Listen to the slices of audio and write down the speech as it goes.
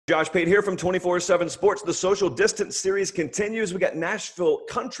Josh Pate here from 24/7 Sports. The social distance series continues. We got Nashville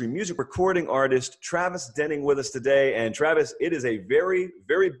country music recording artist Travis Denning with us today. And Travis, it is a very,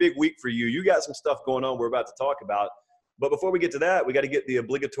 very big week for you. You got some stuff going on we're about to talk about. But before we get to that, we got to get the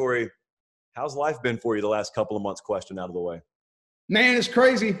obligatory, how's life been for you the last couple of months question out of the way. Man, it's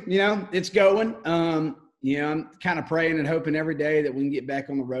crazy. It's going. I'm kind of praying and hoping every day that we can get back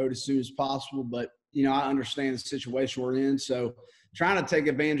on the road as soon as possible. But, I understand the situation we're in. So trying to take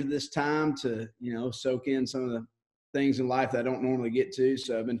advantage of this time to, soak in some of the things in life that I don't normally get to.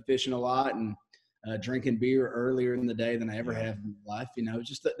 So I've been fishing a lot and drinking beer earlier in the day than I ever have in my life.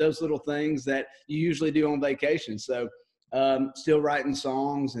 Just those little things that you usually do on vacation. So still writing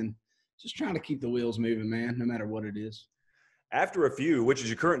songs and just trying to keep the wheels moving, man, no matter what it is. After a Few, which is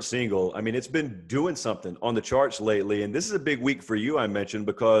your current single, it's been doing something on the charts lately. And this is a big week for you, I mentioned,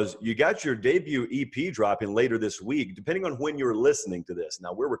 because you got your debut EP dropping later this week, depending on when you're listening to this.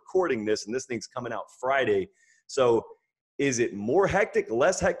 Now, we're recording this, and this thing's coming out Friday. So is it more hectic,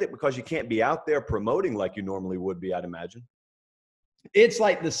 less hectic, because you can't be out there promoting like you normally would be, I'd imagine? It's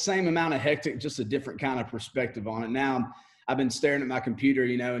like the same amount of hectic, just a different kind of perspective on it. Now, I've been staring at my computer,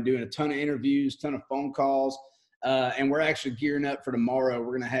 and doing a ton of interviews, ton of phone calls. And we're actually gearing up for tomorrow.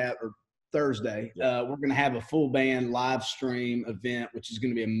 We're going to have, or Thursday, we're going to have a full band live stream event, which is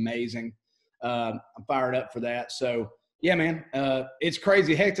going to be amazing. I'm fired up for that. So, yeah, man, it's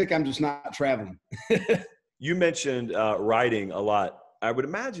crazy hectic. I'm just not traveling. You mentioned writing a lot. I would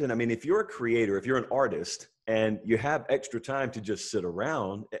imagine, if you're a creator, if you're an artist and you have extra time to just sit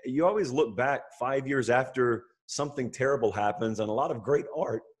around, you always look back 5 years after something terrible happens, and a lot of great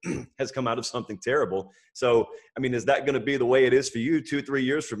art has come out of something terrible. So, is that going to be the way it is for you 2-3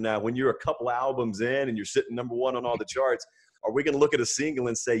 years from now when you're a couple albums in and you're sitting number one on all the charts? Are we going to look at a single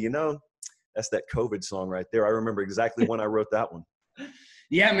and say, that's that COVID song right there? I remember exactly when I wrote that one.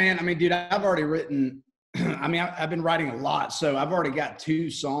 Yeah, man. Dude, I've already written, I've been writing a lot. So I've already got 2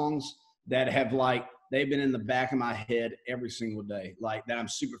 songs that have they've been in the back of my head every single day, that I'm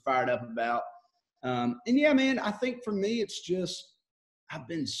super fired up about. And yeah, man, I think for me, it's just, I've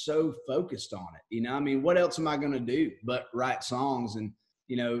been so focused on it. What else am I going to do but write songs and,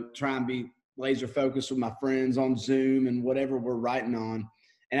 try and be laser focused with my friends on Zoom and whatever we're writing on.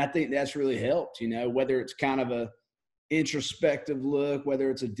 And I think that's really helped, whether it's kind of a introspective look,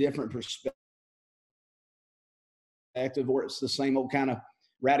 whether it's a different perspective or it's the same old kind of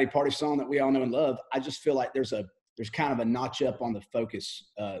rowdy party song that we all know and love. I just feel like there's kind of a notch up on the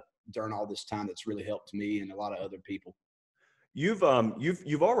focus, during all this time that's really helped me and a lot of other people. You've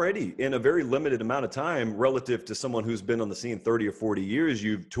already, in a very limited amount of time relative to someone who's been on the scene 30 or 40 years,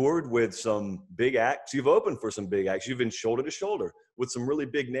 you've toured with some big acts. You've opened for some big acts. You've been shoulder to shoulder with some really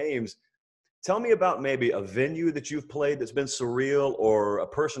big names. Tell me about maybe a venue that you've played that's been surreal, or a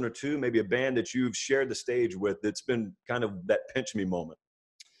person or two, maybe a band that you've shared the stage with that's been kind of that pinch me moment.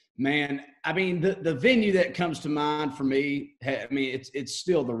 Man, the venue that comes to mind for me, it's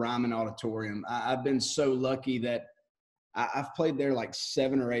still the Ryman Auditorium. I've been so lucky that I've played there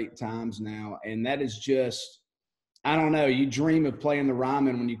 7 or 8 times now. And that is just, I don't know, you dream of playing the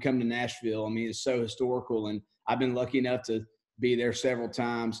Ryman when you come to Nashville. It's so historical. And I've been lucky enough to be there several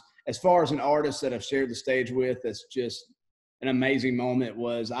times. As far as an artist that I've shared the stage with, that's just an amazing moment,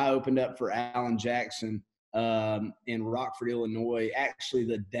 was I opened up for Alan Jackson in Rockford, Illinois, actually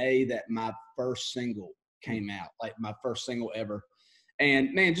the day that my first single came out, my first single ever.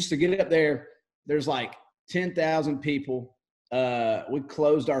 And man, just to get up there, there's 10,000 people. We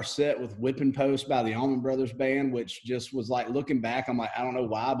closed our set with Whipping Post by the Allman Brothers Band, which just was looking back, I'm I don't know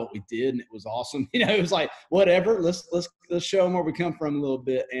why, but we did, and it was awesome. It was whatever, let's show them where we come from a little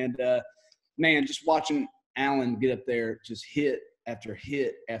bit. And man, just watching Alan get up there, just hit after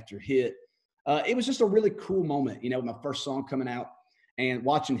hit after hit. It was just a really cool moment, my first song coming out, and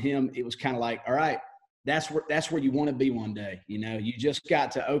watching him, it was kind of all right, that's where you want to be one day. You just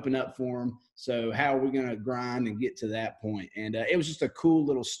got to open up for him. So how are we going to grind and get to that point? And it was just a cool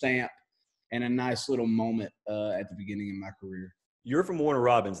little stamp and a nice little moment at the beginning of my career. You're from Warner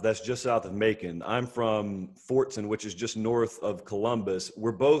Robins. That's just south of Macon. I'm from Fortson, which is just north of Columbus.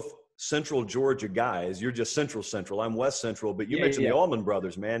 We're both Central Georgia guys. You're just Central. I'm West Central, but you mentioned the Allman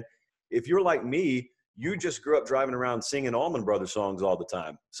Brothers, man. If you're like me, you just grew up driving around singing Allman Brothers songs all the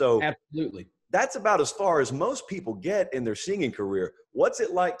time. So absolutely, that's about as far as most people get in their singing career. What's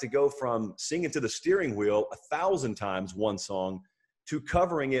it like to go from singing to the steering wheel 1,000 times one song to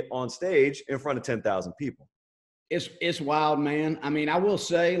covering it on stage in front of 10,000 people? It's wild, man. I will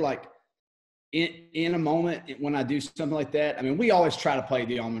say, in a moment when I do something like that, we always try to play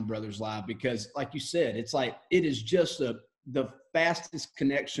the Allman Brothers live because, like you said, it's it is just the fastest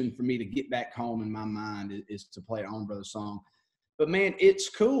connection for me to get back home in my mind is to play an Allman Brothers song. But man, it's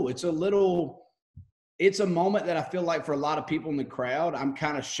cool. It's a moment that I feel like for a lot of people in the crowd, I'm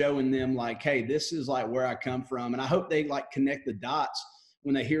kind of showing them like, hey, this is like where I come from. And I hope they like connect the dots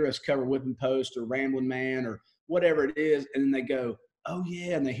when they hear us cover Whipping Post or Ramblin' Man or whatever it is. And then they go, oh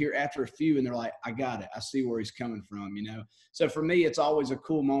yeah. And they hear after a few and they're like, I got it. I see where he's coming from, you know? So for me, it's always a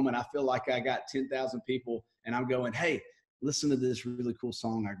cool moment. I feel like I got 10,000 people and I'm going, hey, listen to this really cool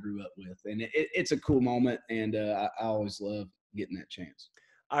song I grew up with. And it's a cool moment. And I always love getting that chance.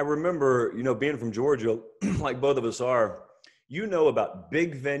 I remember, you know, being from Georgia, like both of us are, you know about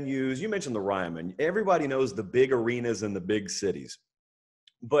big venues. You mentioned the Ryman. Everybody knows the big arenas in the big cities.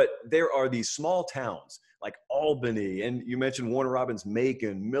 But there are these small towns like Albany, and you mentioned Warner Robins,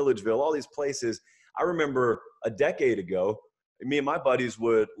 Macon, Milledgeville, all these places. I remember a decade ago, me and my buddies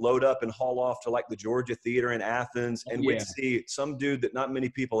would load up and haul off to like the Georgia Theater in Athens, and we'd see some dude that not many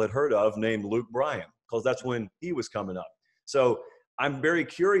people had heard of named Luke Bryan, because that's when he was coming up. So I'm very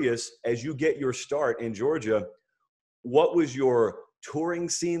curious, as you get your start in Georgia, what was your touring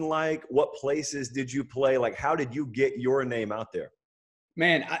scene like? What places did you play? Like, how did you get your name out there?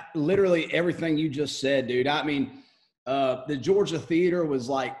 Man, literally everything you just said, dude. I mean, the Georgia Theater was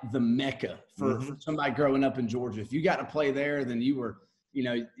like the mecca for somebody growing up in Georgia. If you got to play there, then you were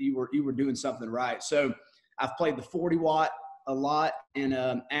doing something right. So I've played the 40 Watt a lot in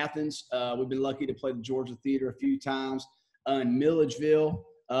Athens. We've been lucky to play the Georgia Theater a few times. In Milledgeville,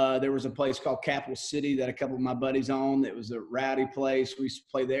 there was a place called Capital City that a couple of my buddies owned. It was a rowdy place. We used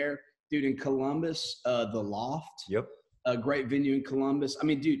to play there. Dude, in Columbus, the Loft. Yep. A great venue in Columbus. I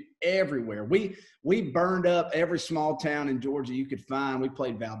mean, dude, everywhere. We burned up every small town in Georgia you could find. We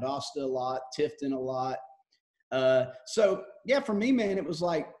played Valdosta a lot, Tifton a lot. So, yeah, for me, man, it was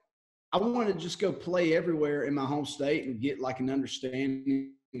like I wanted to just go play everywhere in my home state and get like an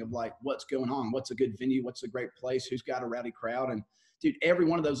understanding of like what's going on, what's a good venue, what's a great place, who's got a rowdy crowd. And dude, every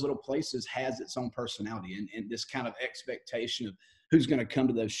one of those little places has its own personality and this kind of expectation of who's going to come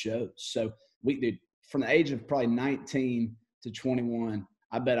to those shows. So we did from the age of probably 19 to 21,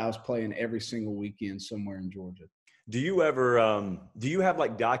 I bet I was playing every single weekend somewhere in Georgia. Do you ever, do you have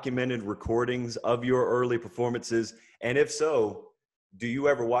like documented recordings of your early performances? And if so, do you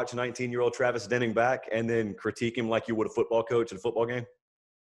ever watch 19-year-old Travis Denning back and then critique him like you would a football coach at a football game?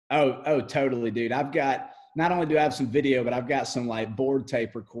 Oh, totally, dude. I've got, not only do I have some video, but I've got some like board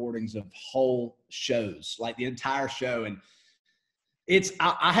tape recordings of whole shows, like the entire show. And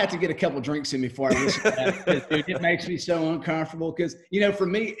I had to get a couple drinks in before I listen to that. Because, dude, it makes me so uncomfortable. Because, you know, for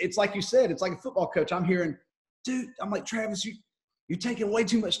me, it's like you said, it's like a football coach. I'm hearing, dude, I'm like, Travis, you're taking way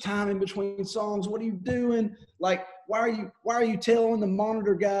too much time in between songs. What are you doing? Like, why are you telling the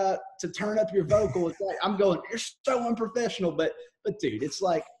monitor guy to turn up your vocal? It's like, I'm going, you're so unprofessional. But dude, it's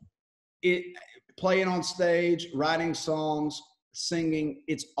like playing on stage, writing songs, singing,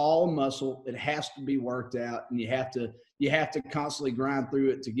 it's all muscle. It has to be worked out, and you have to constantly grind through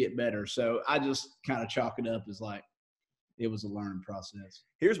it to get better. So I just kind of chalk it up as like it was a learning process.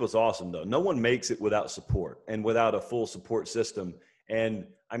 Here's what's awesome though. No one makes it without support and without a full support system. And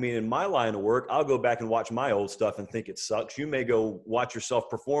I mean, in my line of work, I'll go back and watch my old stuff and think it sucks. You may go watch yourself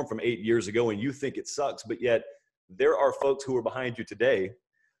perform from 8 years ago and you think it sucks, but yet there are folks who are behind you today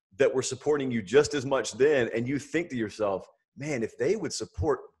that were supporting you just as much then. And you think to yourself, man, if they would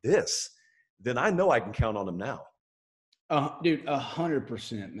support this, then I know I can count on them now. Dude,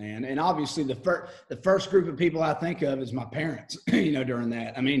 100%, man. And obviously the first group of people I think of is my parents, you know, during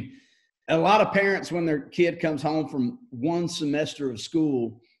that. I mean, a lot of parents, when their kid comes home from one semester of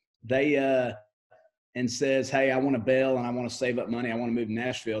school, they and says, hey, I want to bail and I want to save up money. I want to move to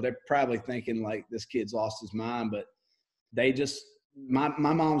Nashville. They're probably thinking like this kid's lost his mind, but they just, my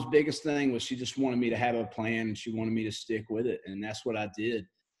mom's biggest thing was she just wanted me to have a plan and she wanted me to stick with it. And that's what I did.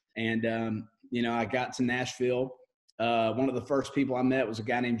 And, you know, I got to Nashville. One of the first people I met was a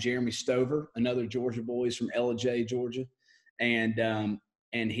guy named Jeremy Stover, another Georgia boy. He's from Ellijay, Georgia. And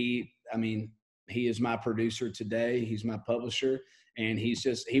he is my producer today. He's my publisher. And he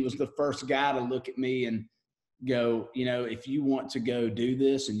was the first guy to look at me and go, you know, if you want to go do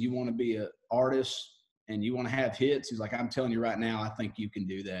this and you want to be an artist and you want to have hits, he's like, I'm telling you right now, I think you can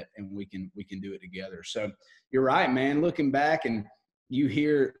do that and we can do it together. So you're right, man. Looking back and you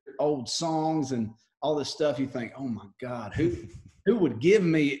hear old songs and all this stuff, you think, oh my God, who would give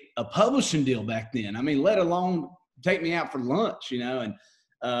me a publishing deal back then? I mean, let alone take me out for lunch, you know?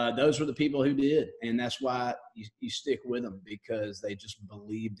 And those were the people who did. And that's why you stick with them, because they just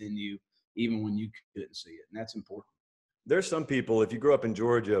believed in you even when you couldn't see it. And that's important. There's some people, if you grew up in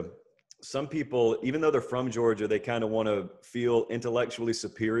Georgia, some people, even though they're from Georgia, they kind of want to feel intellectually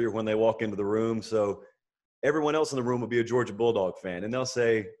superior when they walk into the room. So everyone else in the room will be a Georgia Bulldog fan, and they'll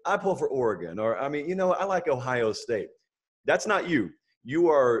say, I pull for Oregon, or, I mean, I like Ohio State. That's not you. You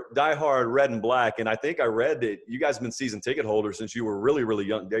are diehard red and black, and I think I read that you guys have been season ticket holders since you were really, really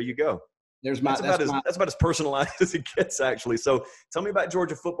young. There you go. That's about as personalized as it gets, actually. So tell me about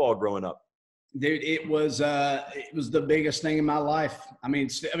Georgia football growing up. Dude, it was the biggest thing in my life. I mean,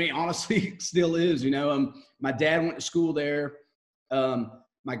 honestly, it still is. My dad went to school there.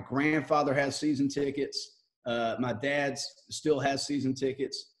 My grandfather has season tickets. My dad still has season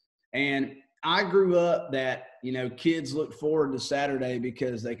tickets, and I grew up that kids looked forward to Saturday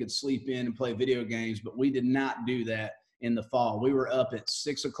because they could sleep in and play video games. But we did not do that in the fall. We were up at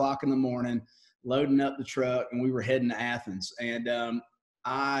 6 o'clock in the morning, loading up the truck, and we were heading to Athens. And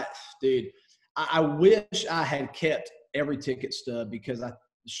I wish I had kept every ticket stub, because I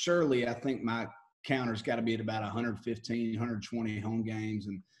think my counter's got to be at about 115, 120 home games.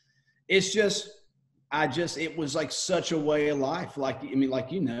 And it's just, it was like such a way of life. Dude,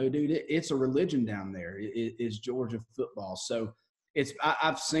 it's a religion down there. It's Georgia football. So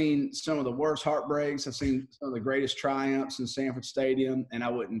I've seen some of the worst heartbreaks. I've seen some of the greatest triumphs in Sanford Stadium, and I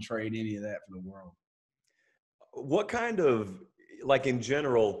wouldn't trade any of that for the world. What kind of, in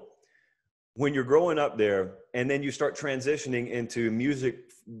general, when you're growing up there and then you start transitioning into music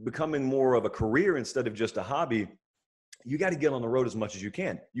becoming more of a career instead of just a hobby, you got to get on the road as much as you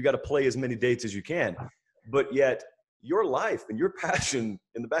can. You got to play as many dates as you can. But yet your life and your passion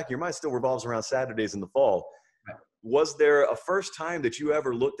in the back of your mind still revolves around Saturdays in the fall. Right. Was there a first time that you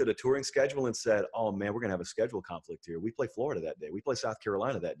ever looked at a touring schedule and said, oh man, we're going to have a schedule conflict here. We play Florida that day. We play South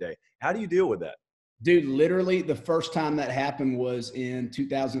Carolina that day. How do you deal with that? Dude, literally the first time that happened was in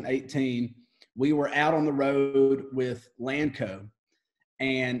 2018. We were out on the road with Lanco,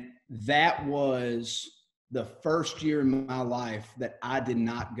 and that was the first year in my life that I did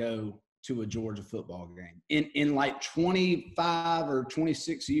not go to a Georgia football game. In like 25 or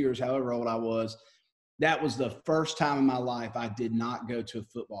 26 years, however old I was, that was the first time in my life I did not go to a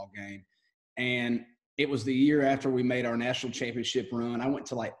football game. And it was the year after we made our national championship run. I went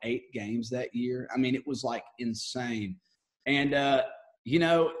to like 8 games that year. I mean, it was like insane. And,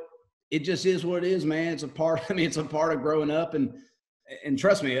 it just is what it is, man. It's a part of growing up. And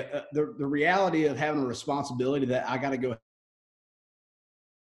trust me, the reality of having a responsibility that I got to go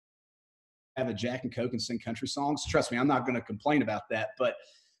have a Jack and Coke and sing country songs. Trust me, I'm not going to complain about that. But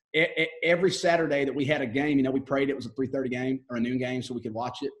every Saturday that we had a game, we prayed it was a 3:30 game or a noon game so we could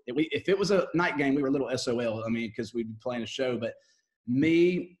watch it. If it was a night game, we were a little SOL. Because we'd be playing a show. But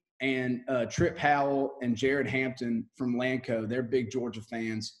me and Trip Howell and Jared Hampton from Lanco, they're big Georgia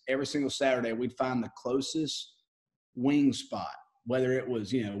fans. Every single Saturday, we'd find the closest wing spot, whether it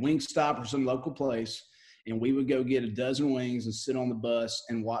was, Wingstop or some local place, and we would go get a dozen wings and sit on the bus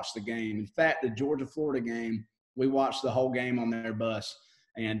and watch the game. In fact, the Georgia-Florida game, we watched the whole game on their bus.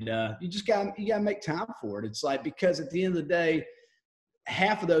 And you got to make time for it. It's like, because at the end of the day,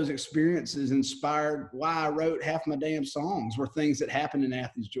 half of those experiences inspired why I wrote half my damn songs were things that happened in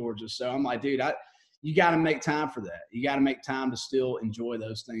Athens, Georgia. So I'm like, dude, you got to make time for that. You got to make time to still enjoy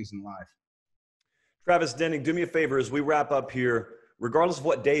those things in life. Travis Denning, do me a favor as we wrap up here, regardless of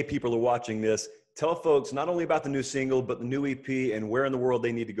what day people are watching this, tell folks not only about the new single, but the new EP and where in the world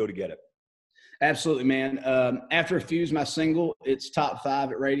they need to go to get it. Absolutely, man. After a Fuse, my single, it's top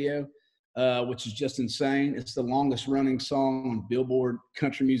 5 at radio. Which is just insane. It's the longest running song on Billboard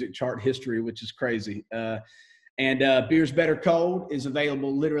country music chart history, which is crazy. And Beer's Better Cold is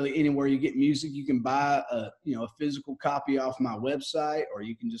available literally anywhere you get music. You can buy a physical copy off my website, or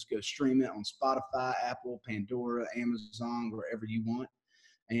you can just go stream it on Spotify, Apple, Pandora, Amazon, wherever you want.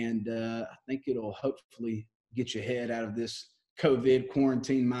 And I think it'll hopefully get your head out of this COVID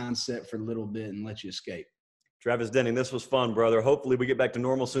quarantine mindset for a little bit and let you escape. Travis Denning, this was fun, brother. Hopefully we get back to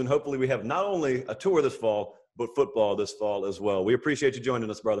normal soon. Hopefully we have not only a tour this fall, but football this fall as well. We appreciate you joining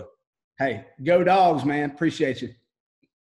us, brother. Hey, go Dogs, man. Appreciate you.